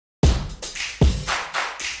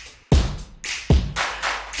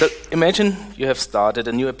So imagine you have started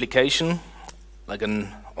a new application, like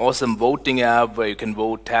an awesome voting app where you can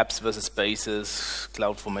vote tabs versus spaces,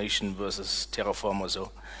 CloudFormation versus Terraform or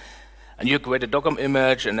so. And you create a Docker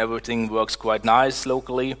image and everything works quite nice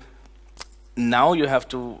locally. Now you have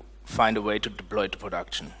to find a way to deploy it to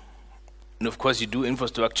production. And of course you do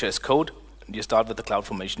infrastructure as code, and you start with the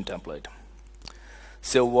CloudFormation template.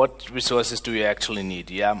 So what resources do you actually need?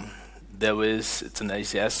 Yeah, it's an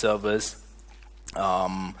ACS service.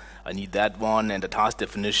 I need that one and a task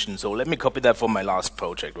definition. So let me copy that from my last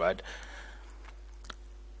project, right?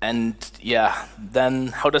 And yeah, then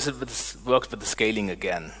how does it work with the scaling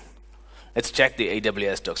again? Let's check the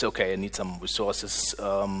AWS docs. Okay, I need some resources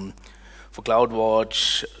for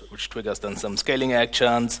CloudWatch, which triggers then some scaling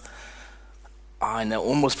actions. And I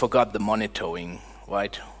almost forgot the monitoring,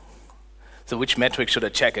 right? So which metric should I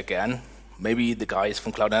check again? Maybe the guys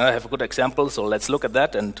from Cloud. And I have a good example, so let's look at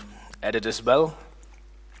that and add it as well.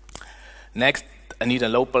 Next, I need a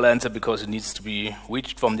load balancer because it needs to be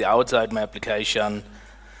reached from the outside my application.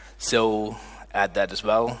 So add that as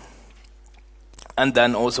well. And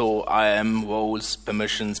then also IAM, roles,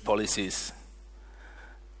 permissions, policies.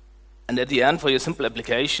 And at the end, for your simple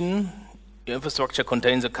application, your infrastructure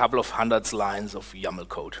contains a couple of hundred lines of YAML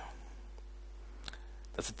code.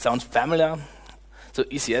 Does it sound familiar? So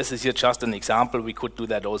ECS is here just an example. We could do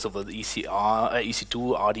that also with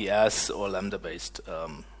EC2, RDS, or Lambda-based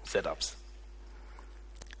setups.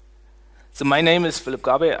 So my name is Philipp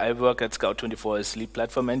Garbe. I work at Scout24 as lead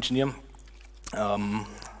platform engineer,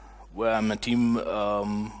 where I'm a team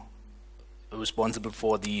responsible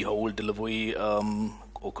for the whole delivery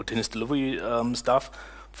or continuous delivery stuff,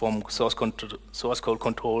 from source code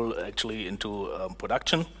control actually into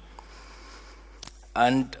production.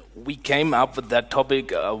 And we came up with that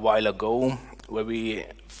topic a while ago, where we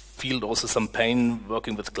felt also some pain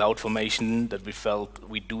working with CloudFormation, that we felt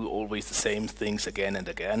we do always the same things again and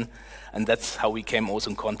again. And that's how we came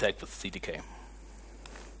also in contact with CDK.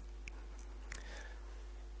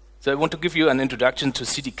 So I want to give you an introduction to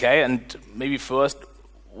CDK, and maybe first,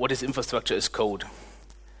 what is infrastructure as code?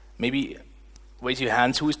 Maybe raise your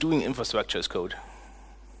hands, who is doing infrastructure as code?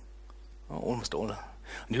 Oh, almost all.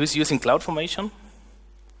 And who is using CloudFormation?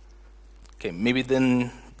 Okay, maybe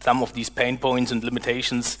then some of these pain points and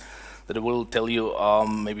limitations that I will tell you are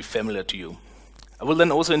maybe familiar to you. I will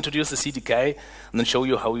then also introduce the CDK and then show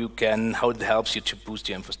you how it helps you to boost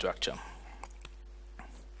your infrastructure.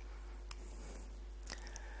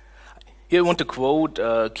 Here I want to quote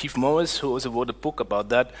Keith Morris, who also wrote a book about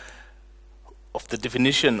that, of the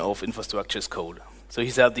definition of infrastructure as code. So he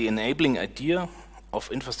said the enabling idea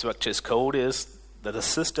of infrastructure as code is that the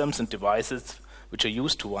systems and devices which are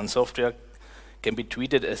used to run software can be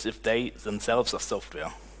treated as if they themselves are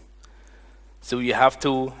software. So you have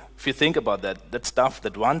to, if you think about that, that stuff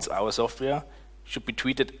that runs our software should be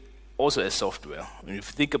treated also as software. When you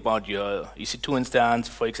think about your EC2 instance,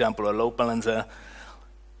 for example, a load balancer,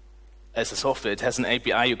 as a software, it has an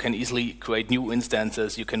API, you can easily create new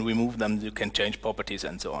instances, you can remove them, you can change properties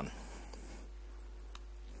and so on.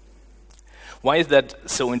 Why is that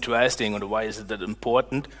so interesting, or why is it that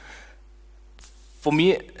important? For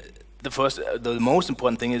me, the most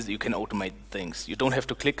important thing is you can automate things. You don't have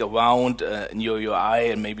to click around in your UI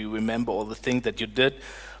and maybe remember all the things that you did,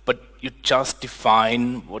 but you just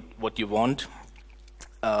define what you want,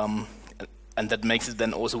 and that makes it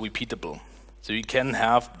then also repeatable. So you can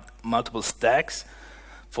have multiple stacks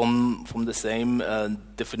from the same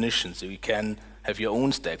definition. So you can have your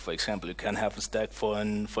own stack, for example. You can have a stack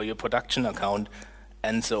for your production account,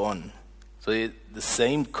 and so on. So the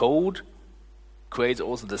same code creates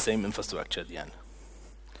also the same infrastructure at the end.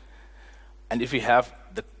 And if you have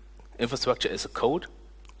the infrastructure as a code,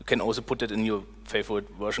 you can also put it in your favorite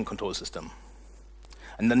version control system.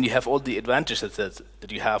 And then you have all the advantages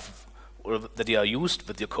that you have, or that are used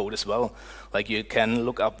with your code as well. Like you can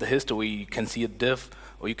look up the history, you can see a diff,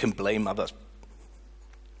 or you can blame others.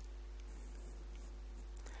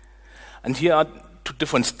 And here are two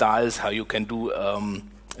different styles how you can do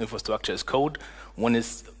infrastructure as code. One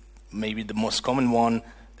is maybe the most common one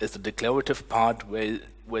is the declarative part, where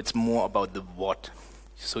it's more about the what.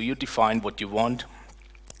 So you define what you want.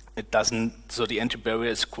 So the entry barrier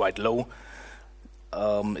is quite low.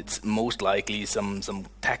 It's most likely some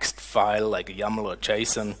text file like a YAML or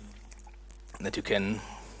JSON that you can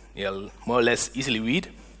more or less easily read.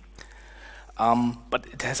 But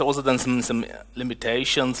it has also then some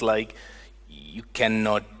limitations, like you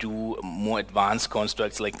cannot do more advanced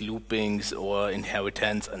constructs like loopings or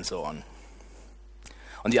inheritance and so on.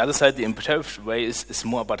 On the other side, the imperative way is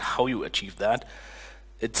more about how you achieve that.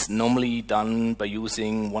 It's normally done by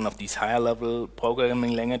using one of these higher level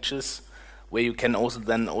programming languages, where you can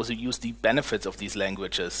also use the benefits of these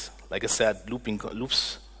languages. Like I said,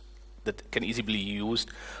 loops that can easily be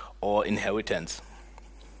used, or inheritance.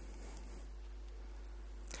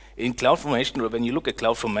 In CloudFormation, or when you look at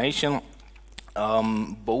CloudFormation,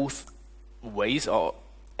 both ways are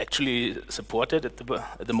actually supported at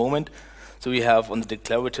the moment. So you have on the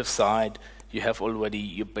declarative side, you have already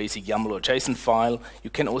your basic YAML or JSON file. You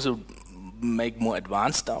can also make more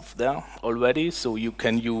advanced stuff there already. So you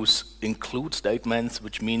can use include statements,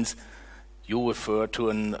 which means you refer to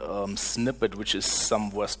a snippet which is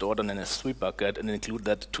somewhere stored in an S3 bucket and include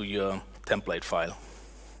that to your template file.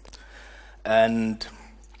 And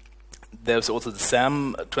there's also the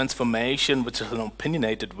SAM transformation, which is an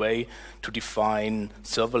opinionated way to define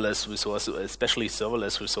serverless resources, especially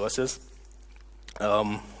serverless resources,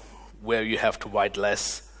 where you have to write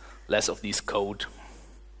less of these code.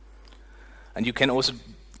 And you can also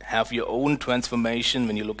have your own transformation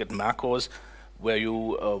when you look at macros, where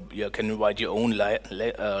you can write your own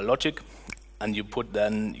logic, and you put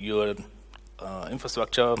then your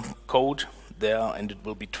infrastructure code there, and it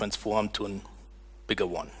will be transformed to a bigger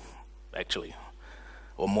one, actually,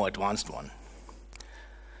 or more advanced one.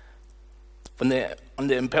 On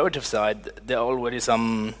the imperative side, there are already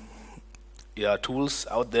some tools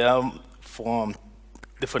out there for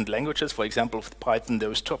different languages. For example, for Python,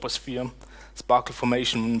 there is Troposphere, Sparkle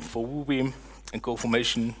Formation for Ruby, and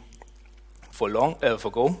CodeFormation for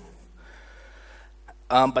Go.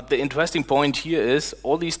 But the interesting point here is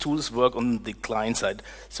all these tools work on the client side.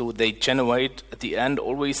 So they generate, at the end,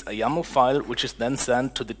 always a YAML file, which is then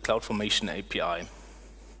sent to the CloudFormation API. I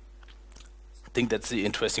think that's the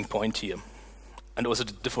interesting point here. And also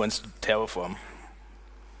the difference to Terraform.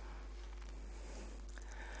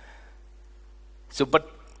 So,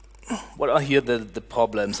 but what are here the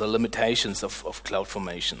problems or limitations of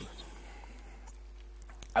CloudFormation?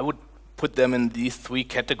 I would put them in these three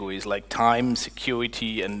categories, like time,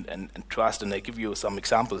 security, and trust, and I give you some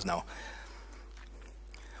examples now.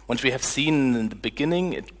 Once we have seen in the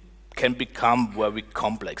beginning, it can become very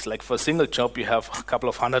complex. Like for a single job, you have a couple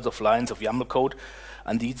of hundreds of lines of YAML code,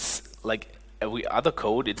 and these, like every other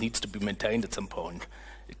code, it needs to be maintained at some point.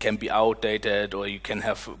 It can be outdated, or you can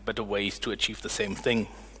have better ways to achieve the same thing.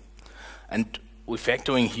 And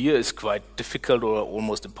refactoring here is quite difficult or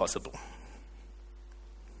almost impossible.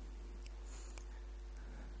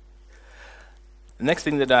 The next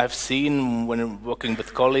thing that I've seen when working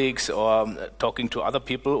with colleagues or talking to other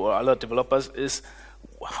people or other developers is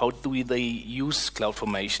how do they use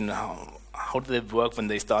CloudFormation? How do they work when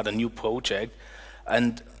they start a new project?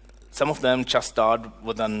 And some of them just start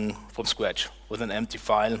from scratch with an empty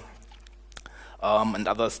file, and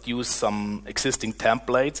others use some existing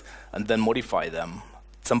templates and then modify them.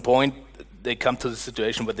 At some point, they come to the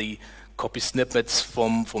situation where they copy snippets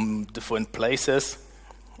from different places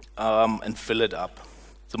and fill it up.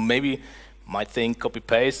 So maybe might think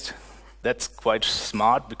copy-paste, that's quite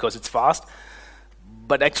smart because it's fast,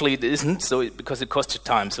 but actually it isn't, because it costs you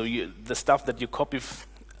time. So the stuff that you copy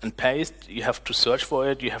and paste, you have to search for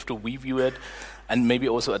it, you have to review it, and maybe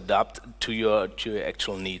also adapt to your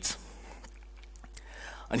actual needs.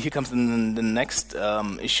 And here comes the next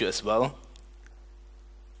issue as well,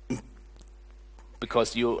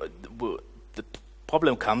 because the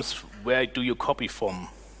problem comes, where do you copy from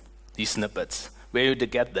these snippets? Where do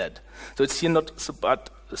you get that? So it's here not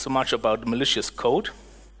so much about malicious code,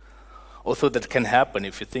 although that can happen.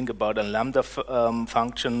 If you think about a Lambda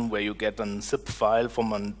function where you get a zip file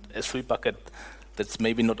from an S3 bucket that's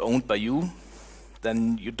maybe not owned by you,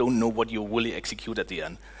 then you don't know what you really execute at the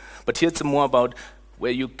end. But here it's more about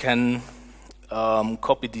where you can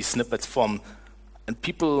copy these snippets from. And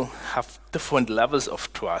people have different levels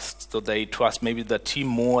of trust. So they trust maybe the team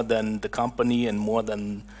more than the company and more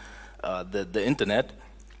than the internet.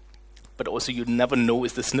 But also you never know,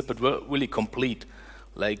 is the snippet really complete?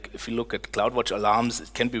 Like if you look at CloudWatch alarms,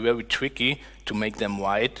 it can be very tricky to make them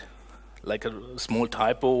right. Like a small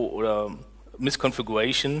typo or a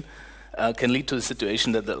misconfiguration can lead to the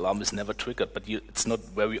situation that the alarm is never triggered, but it's not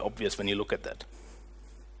very obvious when you look at that.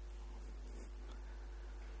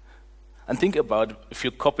 And think about if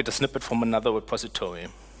you copied a snippet from another repository.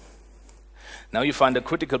 Now you find a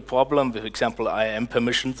critical problem with, for example, IAM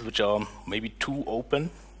permissions, which are maybe too open.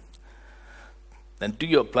 Then do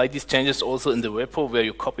you apply these changes also in the repo where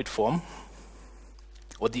you copied from?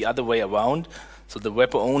 Or the other way around? So the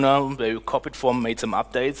repo owner where you copied from made some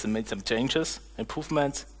updates and made some changes,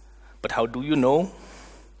 improvements. But how do you know?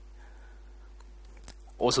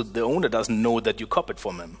 Also, the owner doesn't know that you copied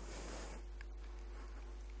from him.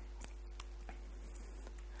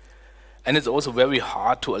 And it's also very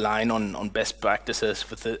hard to align on best practices,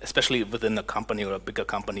 especially within a company or a bigger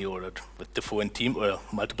company or with different team or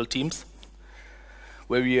multiple teams,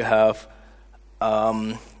 where you have,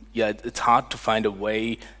 it's hard to find a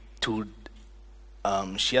way to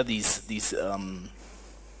share these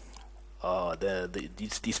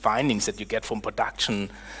findings that you get from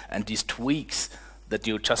production and these tweaks that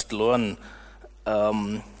you just learn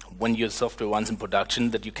when your software runs in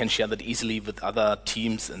production, that you can share that easily with other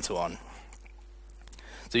teams and so on.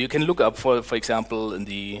 So you can look up, for example, in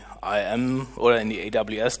the IAM or in the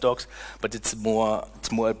AWS docs, but it's more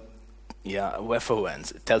a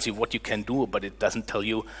reference. It tells you what you can do, but it doesn't tell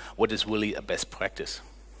you what is really a best practice.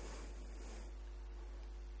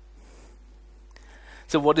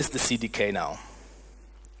 So what is the CDK now?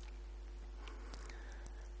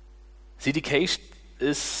 CDK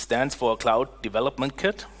stands for Cloud Development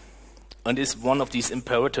Kit and is one of these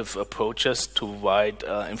imperative approaches to write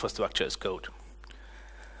infrastructure as code.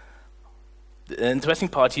 The interesting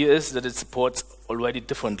part here is that it supports already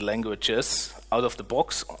different languages out of the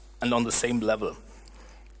box and on the same level.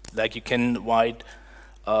 Like you can write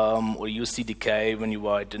or use CDK when you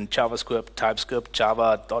write in JavaScript, TypeScript,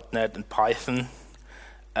 Java, .NET, and Python,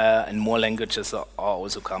 and more languages are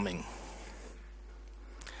also coming.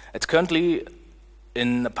 It's currently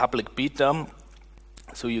in a public beta,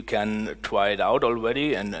 so you can try it out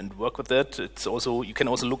already and work with it. It's also, you can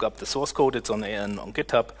also look up the source code. It's on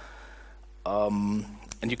GitHub. And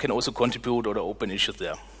you can also contribute or open issues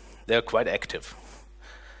there. They're quite active.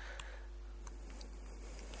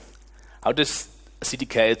 How does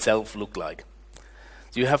CDK itself look like?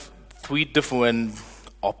 So you have 3 different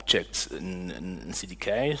objects in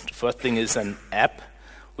CDK. The first thing is an app,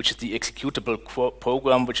 which is the executable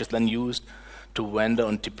program which is then used to render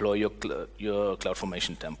and deploy your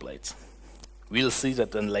CloudFormation templates. We'll see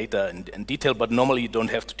that then later in detail, but normally you don't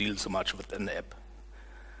have to deal so much with an app.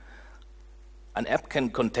 An app can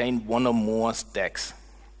contain one or more stacks,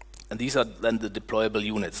 and these are then the deployable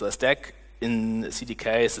units. So a stack in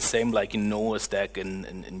CDK is the same like you know a stack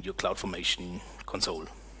in your CloudFormation console.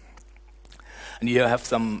 And you have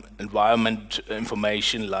some environment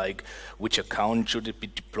information like which account should it be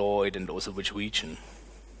deployed and also which region.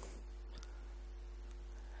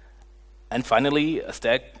 And finally, a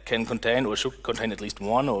stack can contain or should contain at least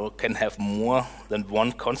one or can have more than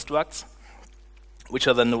one constructs, which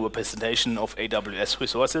are then the representation of AWS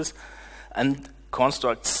resources. And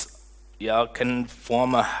constructs can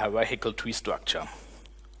form a hierarchical tree structure.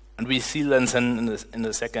 And we see then in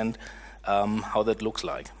a second how that looks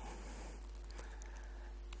like.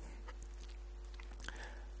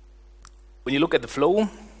 When you look at the flow,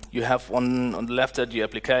 you have on the left side your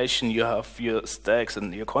application, you have your stacks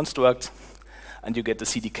and your constructs, and you get the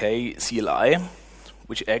CDK CLI,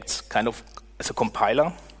 which acts kind of as a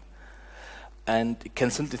compiler. And it can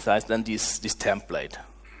synthesize then this template.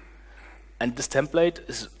 And this template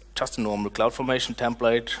is just a normal CloudFormation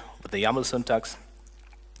template with the YAML syntax.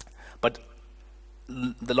 But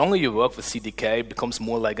the longer you work with CDK, it becomes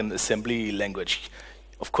more like an assembly language.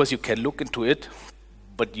 Of course, you can look into it,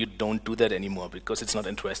 but you don't do that anymore because it's not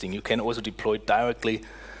interesting. You can also deploy it directly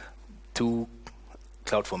to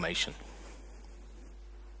CloudFormation.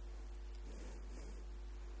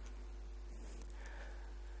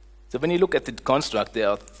 So when you look at the construct, there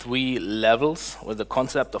are 3 levels, or the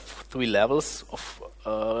concept of 3 levels of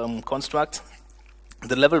constructs.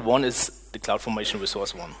 The level 1 is the CloudFormation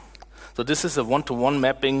resource 1. So this is a one-to-one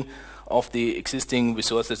mapping of the existing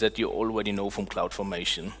resources that you already know from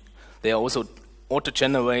CloudFormation. They are also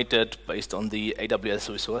auto-generated based on the AWS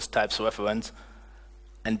resource types reference,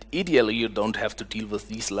 and ideally you don't have to deal with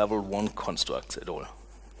these level 1 constructs at all,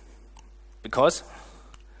 because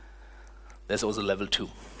there's also level 2.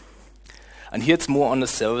 And here it's more on the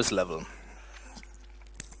service level.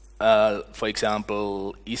 For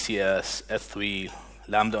example, ECS, S3,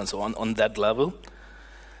 Lambda, and so on that level.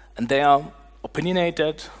 And they are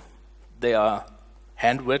opinionated, they are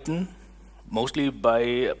handwritten, mostly by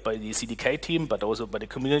the CDK team, but also by the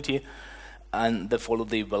community, and they follow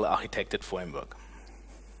the well-architected framework.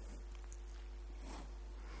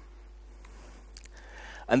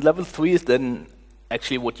 And level 3 is then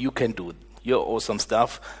actually what you can do, your awesome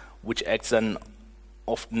stuff, which acts then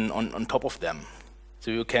often on top of them.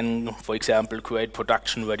 So you can, for example, create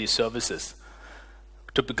production-ready services.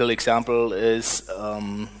 Typical example is,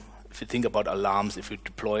 if you think about alarms, if you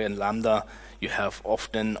deploy in Lambda, you have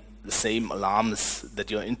often the same alarms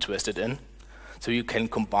that you're interested in. So you can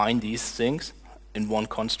combine these things in one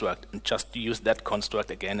construct and just use that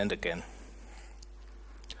construct again and again.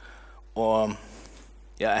 Or,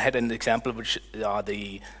 I had an example which are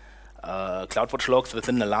the CloudWatch logs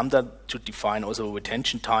within the Lambda to define also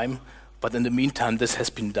retention time. But in the meantime, this has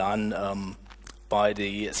been done by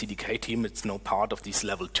the CDK team. It's no part of these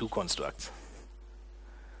level 2 constructs.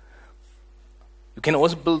 You can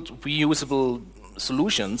also build reusable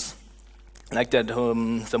solutions like that.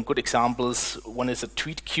 Some good examples. One is a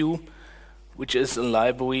tweet queue, which is a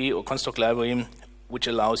library or construct library which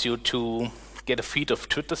allows you to get a feed of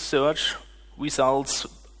Twitter search results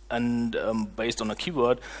and based on a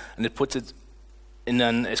keyword, and it puts it in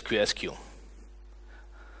an SQS queue.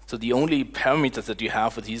 So the only parameters that you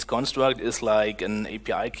have with this construct is like an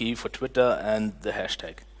API key for Twitter and the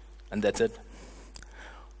hashtag, and that's it.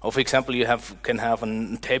 Or for example, you can have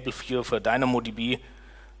a table view for DynamoDB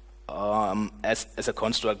as a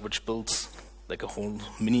construct which builds like a whole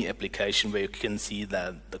mini application where you can see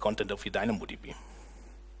the content of your DynamoDB.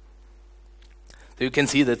 So you can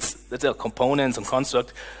see that's a components and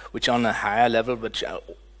construct which are on a higher level, which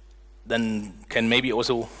then can maybe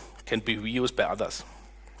also can be reused by others.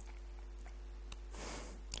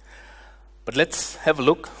 But let's have a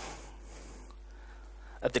look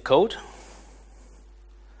at the code.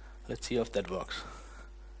 Let's see if that works.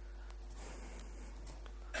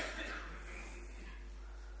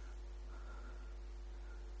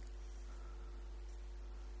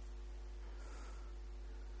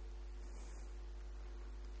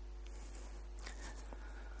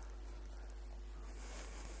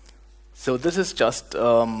 So this is just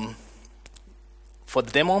for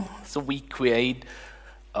the demo. So we create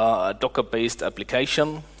a Docker-based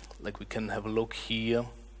application. Like we can have a look here.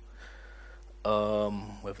 We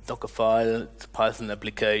have a Docker file, it's a Python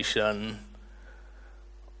application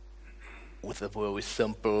with a very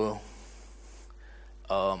simple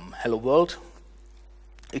hello world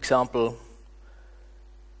example.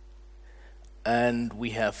 And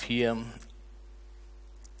we have here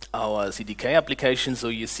our CDK application. So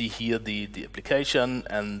you see here the application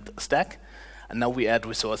and stack. And now we add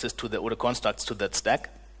resources to the constructs to that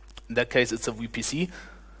stack. In that case, it's a VPC.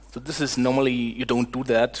 So this is normally, you don't do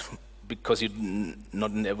that because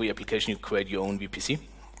not in every application you create your own VPC,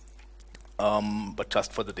 but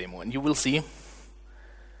just for the demo. And you will see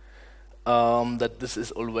that this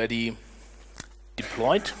is already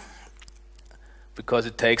deployed because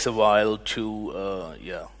it takes a while to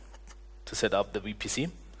set up the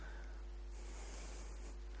VPC.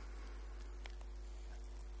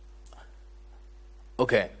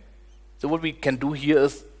 Okay, so what we can do here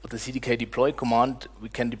is with the CDK deploy command, we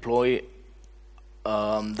can deploy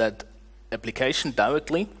that application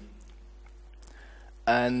directly,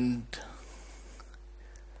 and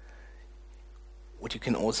what you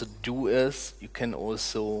can also do is you can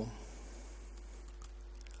also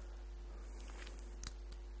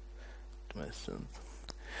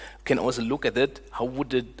look at it. How would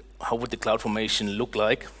the CloudFormation look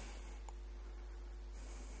like?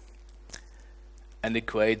 And it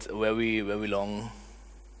creates a very, very long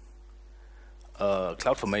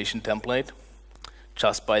CloudFormation template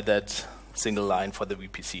just by that single line for the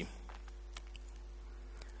VPC.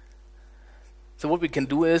 So what we can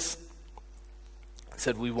do is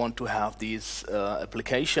that we want to have this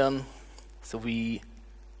application. So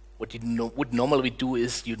what you would normally do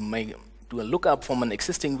is you do a lookup from an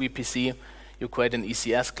existing VPC, you create an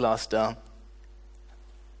ECS cluster,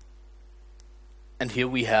 and here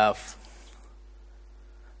we have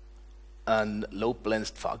a load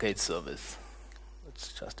balanced Fargate service.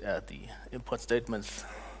 Let's just add the import statements.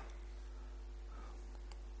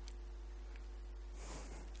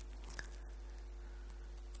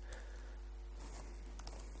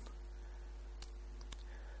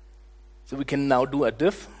 So we can now do a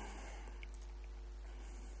diff,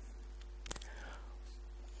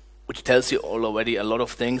 which tells you already a lot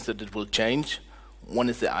of things that it will change. One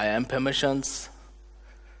is the IAM permissions,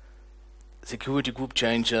 security group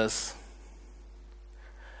changes,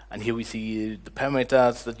 and here we see the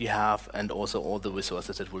parameters that you have and also all the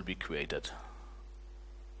resources that will be created.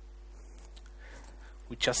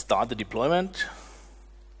 We just start the deployment.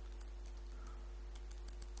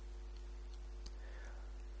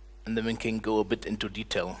 And then we can go a bit into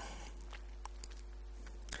detail.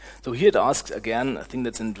 So here it asks again, I think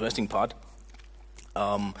that's an interesting part,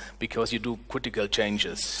 because you do critical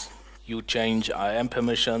changes. You change IAM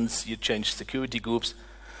permissions, you change security groups,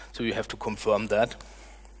 so you have to confirm that.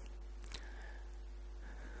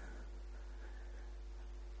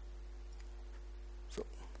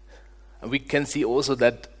 And we can see also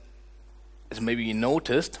that, as maybe you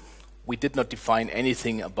noticed, we did not define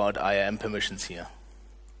anything about IAM permissions here.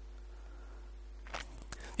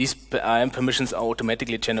 These IAM permissions are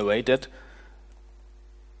automatically generated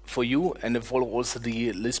for you, and they follow also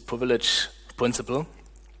the least privilege principle.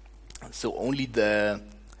 So only the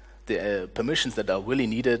permissions that are really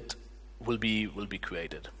needed will be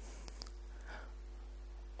created.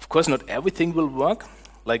 Of course, not everything will work.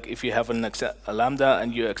 Like if you have a Lambda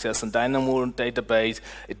and you access a Dynamo database,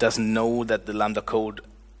 it doesn't know that the Lambda code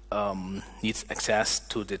needs access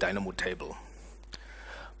to the Dynamo table.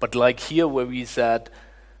 But like here where we said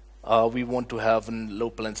we want to have a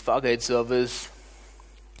load balance Fargate service,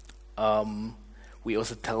 we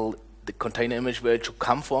also tell the container image where it should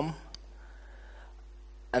come from,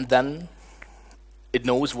 and then it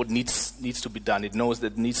knows what needs to be done. It knows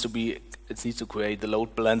that it needs to create the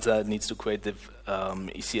load balancer, it needs to create the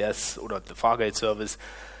ECS or the Fargate service.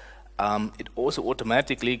 It also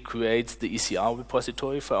automatically creates the ECR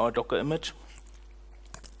repository for our Docker image.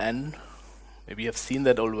 And maybe you have seen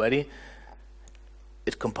that already.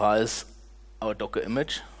 It compiles our Docker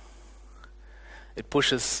image. It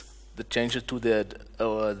pushes the changes to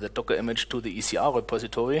the Docker image to the ECR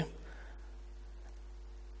repository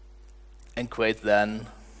and creates then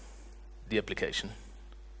the application.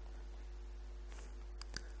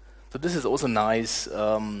 So this is also nice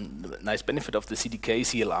benefit of the CDK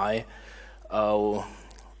CLI.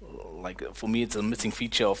 Like for me, it's a missing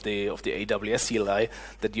feature of the AWS CLI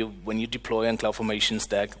that when you deploy on CloudFormation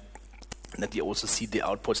Stack, that you also see the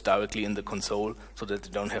outputs directly in the console, so that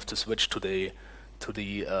you don't have to switch to the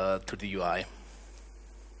UI.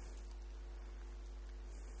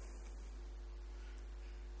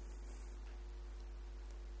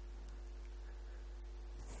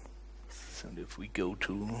 So if we go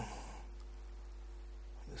to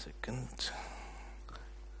a second.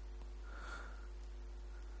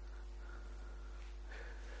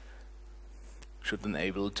 Should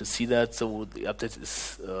enable to see that, so the update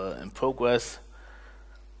is in progress.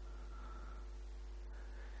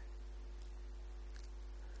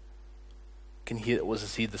 Can here also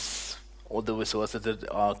see this, all the resources that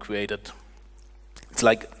are created. It's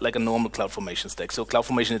like a normal CloudFormation stack. So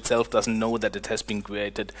CloudFormation itself doesn't know that it has been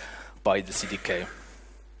created by the CDK.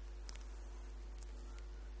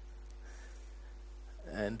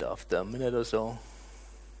 And after a minute or so,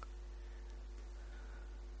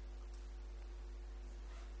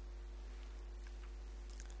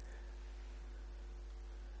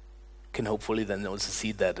 can hopefully then also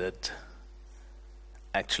see that it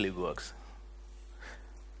actually works.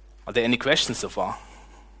 Are there any questions so far?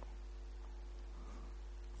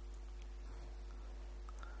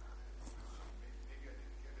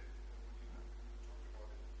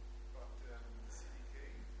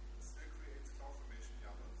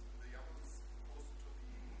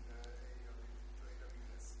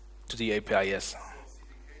 To the API, yes.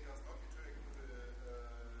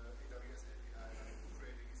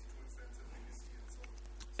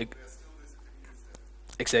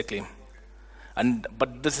 Exactly.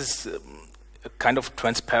 But this is kind of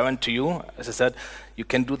transparent to you. As I said, you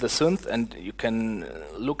can do the synth and you can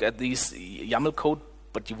look at these YAML code,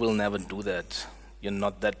 but you will never do that. You're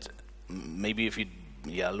not that, maybe if you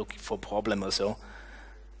looking for a problem or so.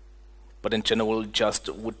 But in general, just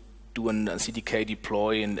would do a CDK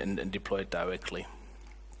deploy and deploy it directly.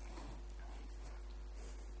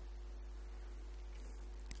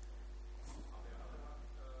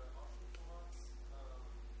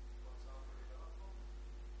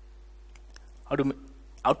 How do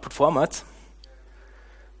output formats?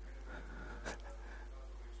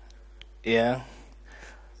 Yeah,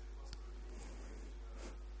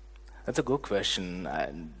 that's a good question.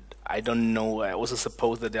 I don't know. I also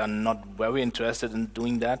suppose that they are not very interested in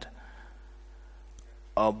doing that,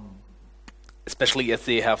 especially as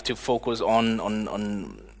they have to focus on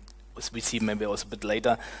as we see maybe also a bit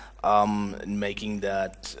later, in making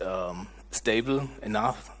that stable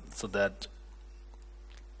enough so that.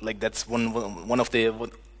 Like that's one of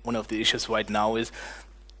the issues right now is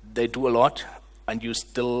they do a lot, and you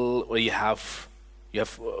have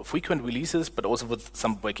frequent releases, but also with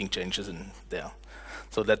some breaking changes in there.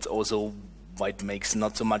 So that's also why it makes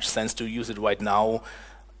not so much sense to use it right now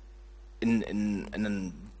in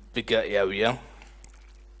a bigger area.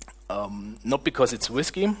 Not because it's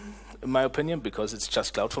risky, in my opinion, because it's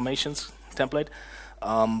just CloudFormation's template,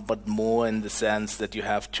 but more in the sense that you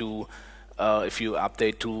have to. If you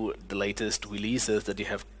update to the latest releases, that you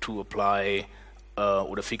have to apply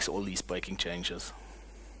or to fix all these breaking changes.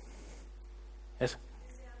 Yes? Is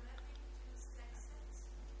there a mapping to stack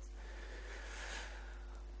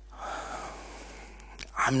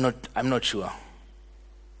sets? I'm not sure.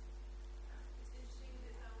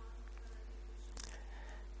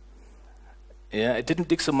 Yeah, I didn't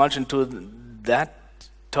dig so much into that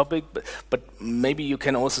topic, but maybe you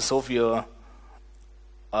can also solve your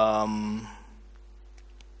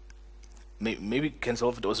maybe you can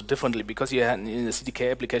solve it also differently, because you in a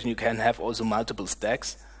CDK application you can have also multiple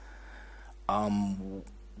stacks,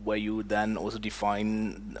 where you then also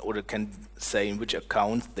define or can say in which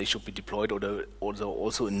accounts they should be deployed, or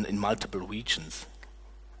also in multiple regions.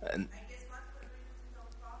 And I guess multiple regions is no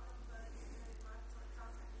problem, but multiple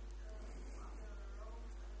accounts I need other roles, other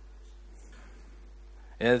positions.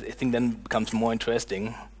 yeah, I think then becomes more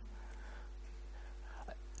interesting.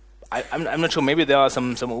 I'm not sure. Maybe there are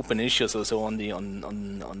some open issues also on the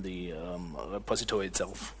repository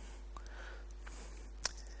itself.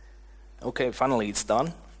 Okay, finally it's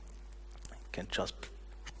done. Can just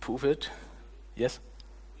prove it. Yes.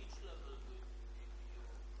 Which level do you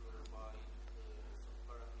provide some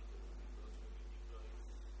parameters? Because when you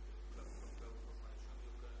deploy CloudFormation,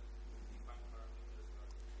 you can define parameters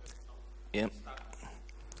like some Yeah. stack, whatever.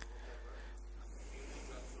 You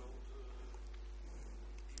upload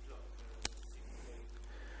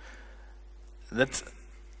That's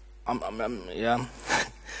yeah.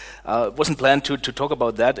 It wasn't planned to talk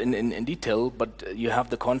about that in detail, but you have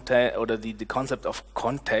the context or the concept of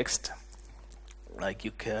context. Like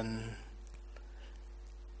you can,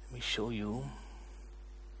 let me show you,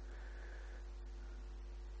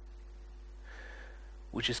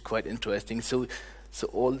 which is quite interesting. So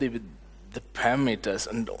all the parameters,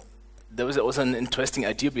 and there was also an interesting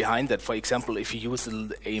idea behind that. For example, if you use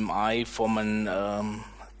the AMI from an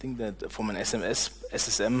from an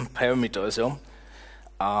SSM parameter or so,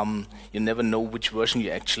 you never know which version you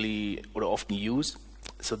actually or often use.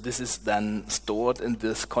 So this is then stored in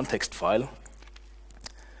this context file,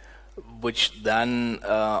 which then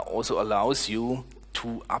also allows you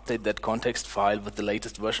to update that context file with the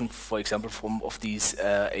latest version, for example, of these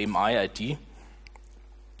AMI ID,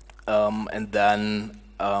 and then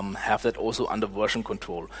have that also under version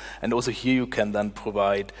control. And also here you can then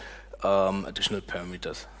provide additional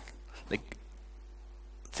parameters. Like,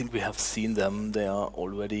 I think we have seen them. They are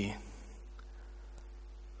already.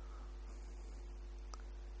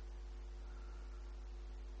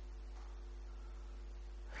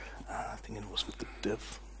 I think it was with the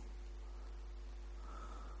div.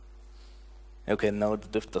 Okay, now the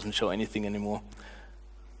div doesn't show anything anymore.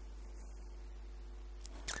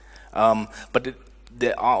 But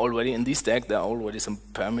there are already in this stack. There are already some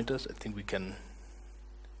parameters. I think we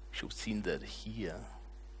should have seen that here,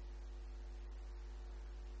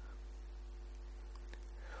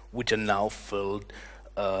 which are now filled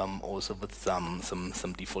also with some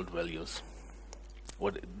default values,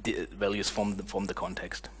 or the values from the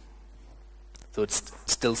context. So it's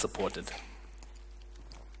still supported.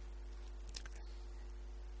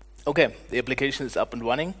 Okay, the application is up and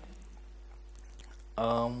running.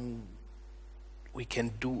 We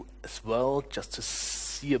can do as well, just to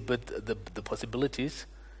see a bit the possibilities.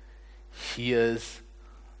 Here's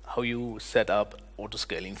how you set up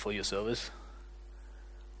auto-scaling for your service,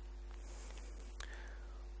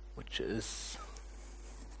 which is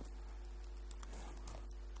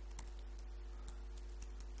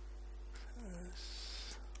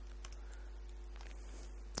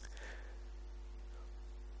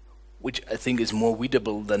which I think is more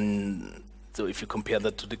readable than, so if you compare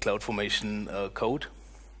that to the CloudFormation code, you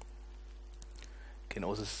can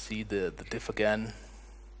also see the diff again.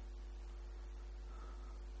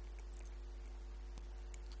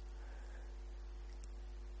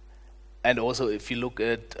 And also if you look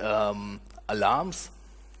at alarms,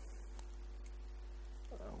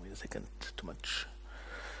 wait a second, too much.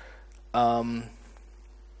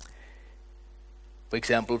 For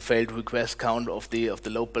example, failed request count of the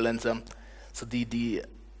load balancer. So the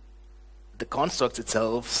construct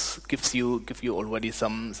itself gives you already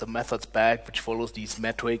some methods back which follows these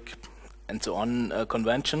metric and so on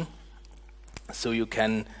convention. So you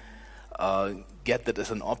can get that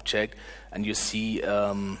as an object, and you see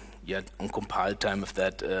on compile time if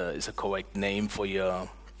that is a correct name for your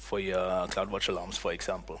CloudWatch alarms, for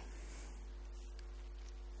example.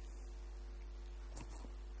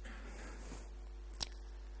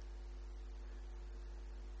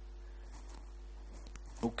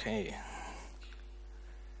 Okay.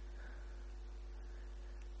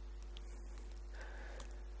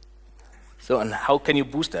 So, and how can you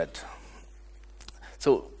boost that?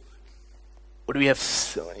 So, what we have,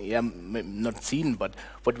 not seen, but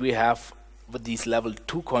what we have with these level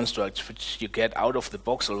 2 constructs, which you get out of the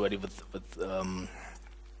box already with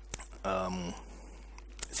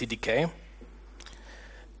CDK,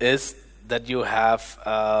 is that you have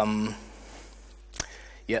a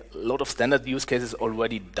lot of standard use cases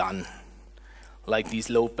already done, like these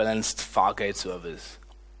load balanced Fargate service,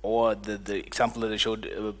 or the example that I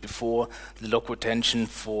showed before, the log retention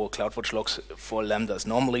for CloudWatch logs for Lambdas.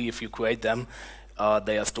 Normally, if you create them,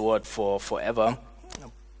 they are stored for forever.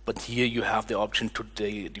 But here you have the option to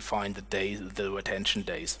define the retention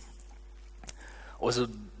days. Also,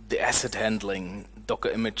 the asset handling, Docker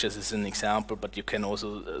images is an example, but you can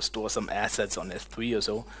also store some assets on S3 or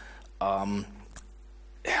so.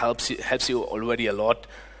 Helps you already a lot.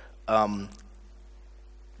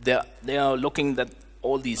 They are looking at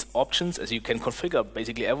all these options, as you can configure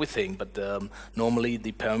basically everything, but normally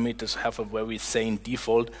the parameters have a very sane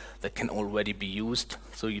default that can already be used,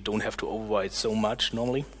 so you don't have to override so much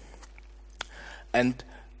normally. And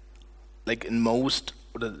like in most,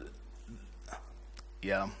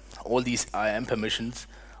 all these IAM permissions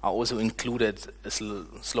are also included as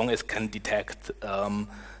long as can detect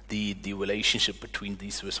the relationship between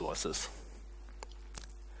these resources.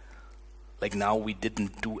 Like now, we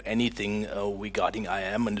didn't do anything regarding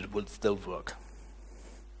IAM, and it will still work.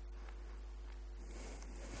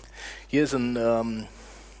 Here's an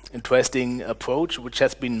interesting approach which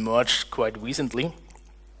has been merged quite recently.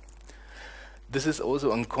 This is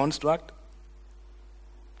also a construct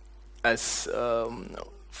it's the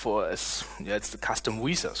custom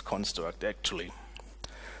resource construct actually.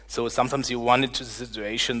 So sometimes you run into the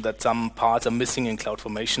situation that some parts are missing in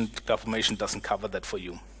CloudFormation. CloudFormation doesn't cover that for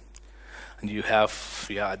you. And you have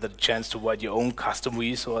the chance to write your own custom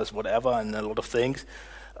resource, whatever, and a lot of things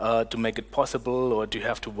to make it possible, or do you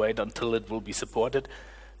have to wait until it will be supported?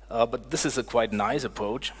 But this is a quite nice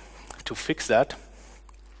approach to fix that.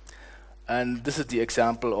 And this is the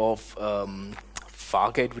example of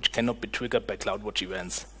Fargate, which cannot be triggered by CloudWatch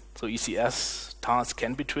events. So ECS tasks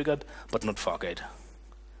can be triggered, but not Fargate.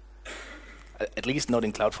 At least not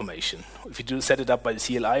in CloudFormation. If you do set it up by the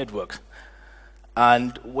CLI, it works.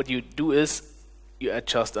 And what you do is you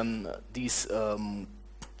adjust on these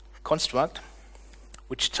construct,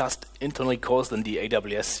 which just internally calls in the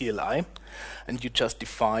AWS CLI, and you just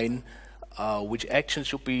define which action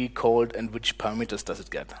should be called and which parameters does it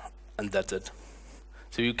get, and that's it.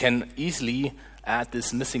 So you can easily add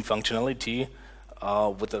this missing functionality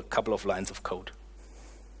with a couple of lines of code.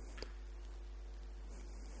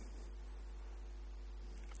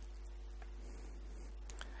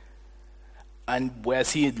 And where I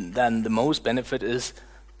see then the most benefit is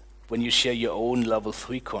when you share your own level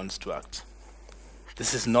 3 constructs.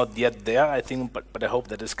 This is not yet there, I think, but I hope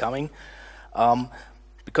that is coming.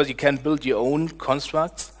 Because you can build your own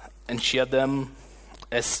constructs and share them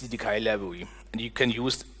as CDK library. And you can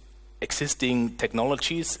use existing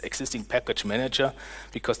technologies, existing package manager,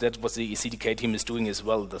 because that's what the CDK team is doing as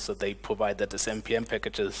well. So they provide that as NPM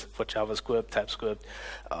packages for JavaScript, TypeScript,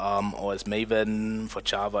 or as Maven for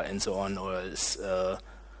Java and so on, or as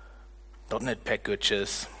 .NET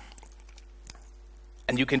packages.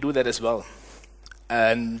 And you can do that as well.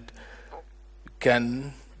 And you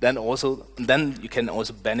can then you can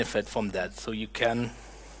also benefit from that. So you can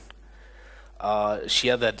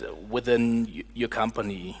share that within your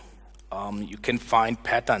company. You can find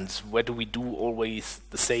patterns. Where do we do always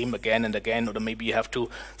the same again and again? Or maybe you have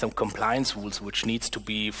some compliance rules which needs to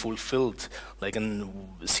be fulfilled, like a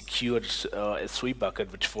secured S3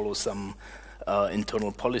 bucket which follows some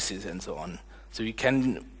internal policies and so on. So you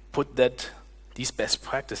can put these best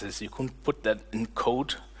practices, you can put that in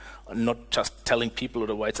code, not just telling people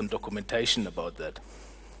to write some documentation about that.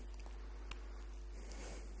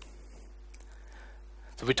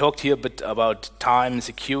 So we talked here a bit about time,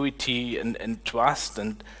 security, and trust,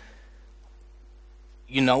 and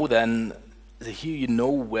then here you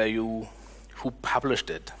know who published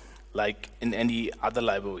it, like in any other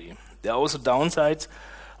library. There are also downsides.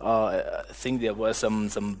 I think there were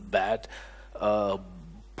some bad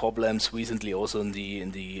problems recently, also in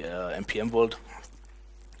the NPM world.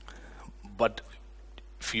 But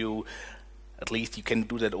if you at least you can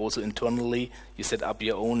do that also internally. You set up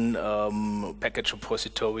your own package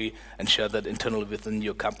repository and share that internally within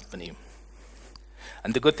your company.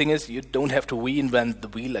 And the good thing is you don't have to reinvent the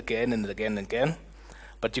wheel again and again and again,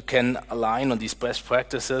 but you can align on these best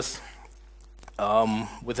practices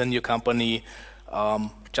within your company,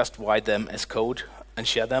 just write them as code and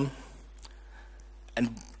share them.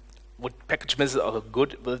 And what package managers are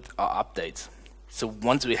good with are updates. So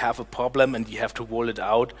once we have a problem and you have to roll it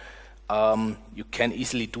out, you can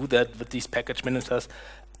easily do that with these package managers,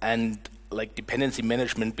 and like dependency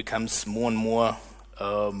management becomes more and more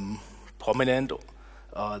prominent.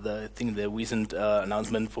 I think the recent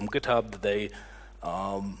announcement from GitHub that they,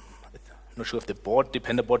 I'm not sure if they bought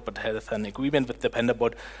Dependabot, but has an agreement with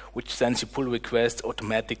Dependabot, which sends you pull requests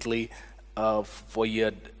automatically for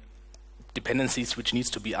your dependencies which needs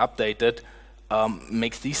to be updated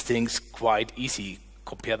makes these things quite easy.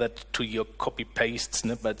 Compare that to your copy-paste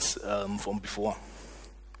snippets from before.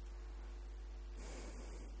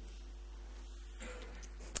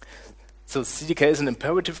 So CDK is an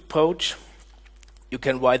imperative approach. You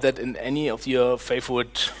can write that in any of your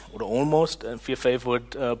favorite, or almost, of your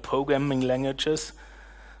favorite programming languages.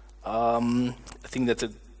 I think that's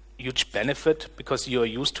a huge benefit because you're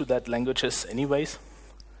used to that languages anyways.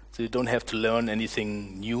 So you don't have to learn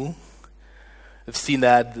anything new. I've seen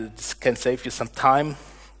that this can save you some time.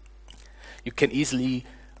 You can easily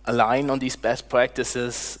align on these best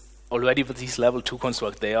practices already with these level 2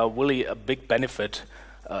 constructs. They are really a big benefit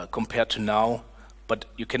compared to now, but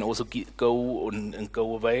you can also go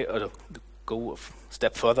away, or go a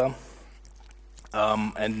step further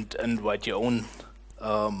and write your own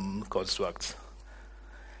constructs.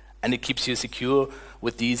 And it keeps you secure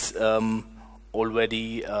with these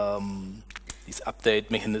already these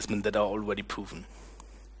update mechanisms that are already proven.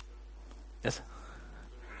 Yes? As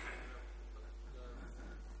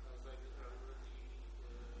I already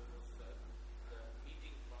said, the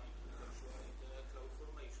meeting point is actually the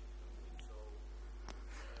CloudFormation. So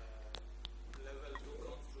level 2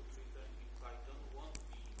 construct written in Python won't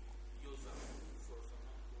be usable for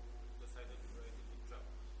someone who decided to write it in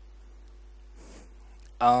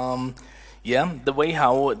Java. Yeah, the way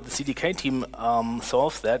how the CDK team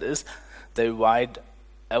solves that is they write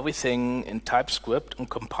everything in TypeScript and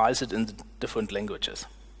compiles it in the different languages.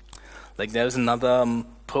 Like there's another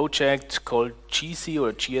project called GC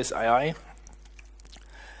or GSII,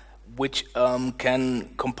 which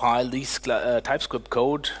can compile these TypeScript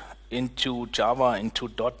code into Java, into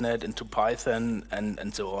 .NET, into Python,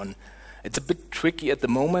 and so on. It's a bit tricky at the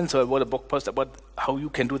moment, so I wrote a blog post about how you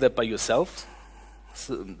can do that by yourself.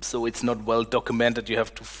 So it's not well documented. You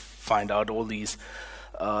have to find out all these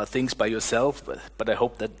things by yourself, but I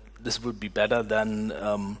hope that this will be better than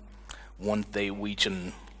once they reach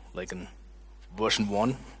like in version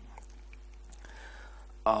 1.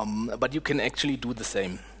 But you can actually do the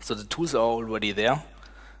same. So the tools are already there.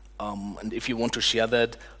 And if you want to share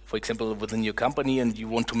that, for example, within your company and you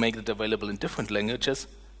want to make it available in different languages,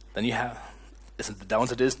 then you have, the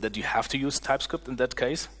downside is that you have to use TypeScript in that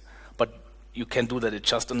case, but you can do that. It's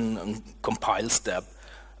just a compile step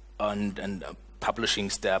and a publishing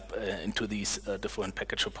step into these different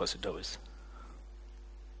package repositories.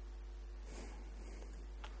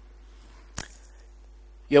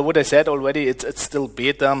 Yeah, what I said already, it's still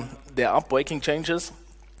beta. There are breaking changes,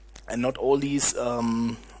 and not all these,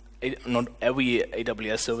 not every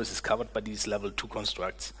AWS service is covered by these level 2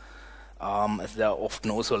 constructs. As there are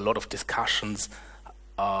often also a lot of discussions,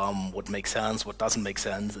 what makes sense, what doesn't make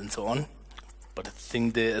sense, and so on. But I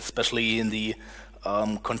think especially in the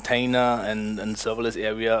container and serverless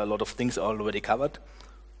area, a lot of things are already covered.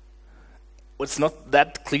 What's not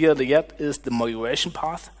that clear yet is the migration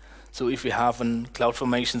path. So if you have a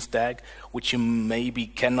CloudFormation stack, which you maybe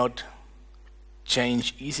cannot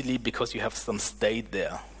change easily because you have some state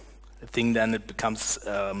there, I think then it becomes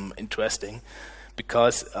interesting,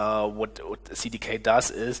 because what the CDK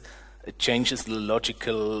does is it changes the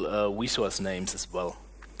logical resource names as well.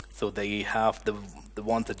 So they have the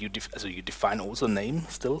ones that you define also name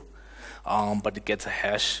still, but it gets a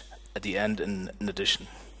hash at the end in addition.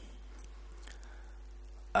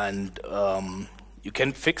 And you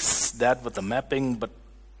can fix that with the mapping, but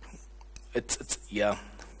it's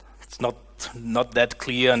not that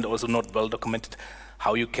clear and also not well documented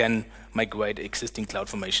how you can migrate existing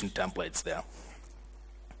CloudFormation templates there.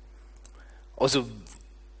 Also,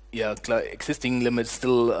 yeah, existing limits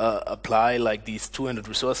still apply, like these 200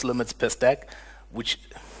 resource limits per stack, which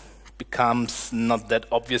becomes not that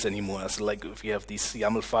obvious anymore. So like if you have this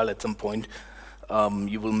YAML file at some point,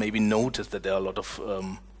 you will maybe notice that there are a lot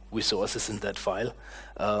of resources in that file.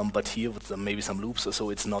 But here with maybe some loops or so,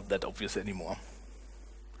 it's not that obvious anymore.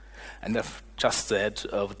 And I've just said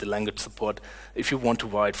with the language support, if you want to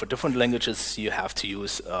write for different languages, you have to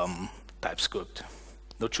use TypeScript.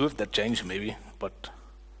 Not sure if that changed maybe, but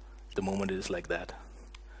at the moment it is like that.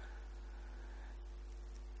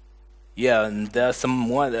 Yeah, and there's some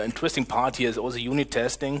more interesting part here is also unit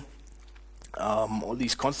testing. All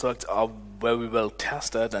these constructs are very well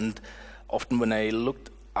tested, and often when I looked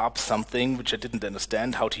up something which I didn't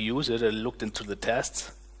understand how to use it, I looked into the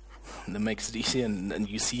tests. That makes it easy, and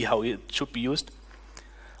you see how it should be used.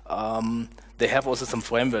 They have also some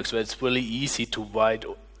frameworks where it's really easy to write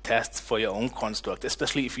tests for your own construct,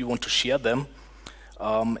 especially if you want to share them.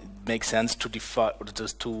 It makes sense to define or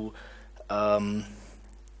just to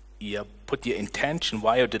put your intention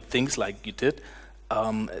why you did things like you did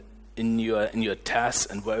in your tests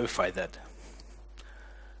and verify that.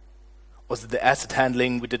 Also the asset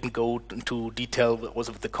handling, we didn't go into detail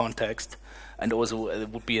also with the context, and also it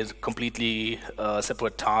would be a completely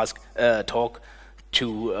separate talk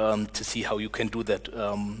to see how you can do that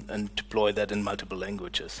and deploy that in multiple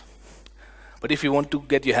languages. But if you want to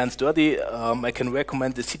get your hands dirty, I can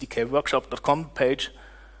recommend the cdkworkshop.com page,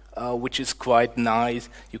 which is quite nice.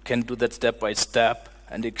 You can do that step by step,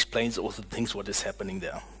 and it explains also things what is happening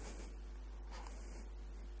there.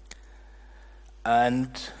 And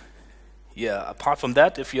yeah, apart from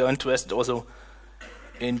that, if you're interested also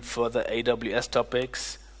in further AWS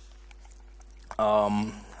topics,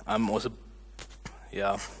 I'm also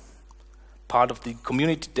part of the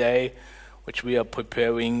community day, which we are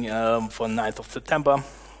preparing for 9th of September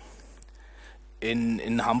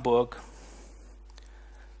in Hamburg.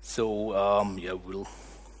 So we'll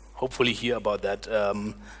hopefully hear about that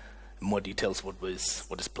more details what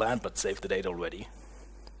is planned, but save the date already.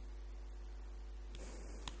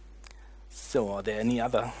 So are there any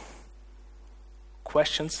other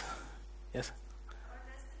questions? Yes?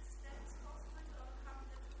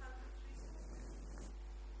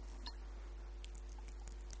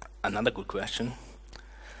 Another good question.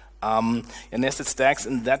 Nested stacks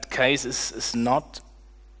in that case is not,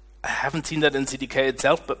 I haven't seen that in CDK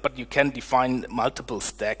itself, but you can define multiple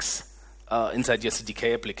stacks inside your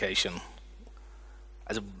CDK application.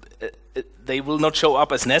 Also, they will not show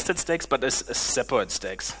up as nested stacks, but as separate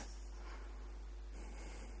stacks.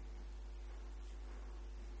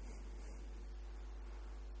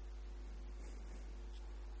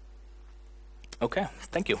 Okay,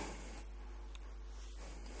 thank you.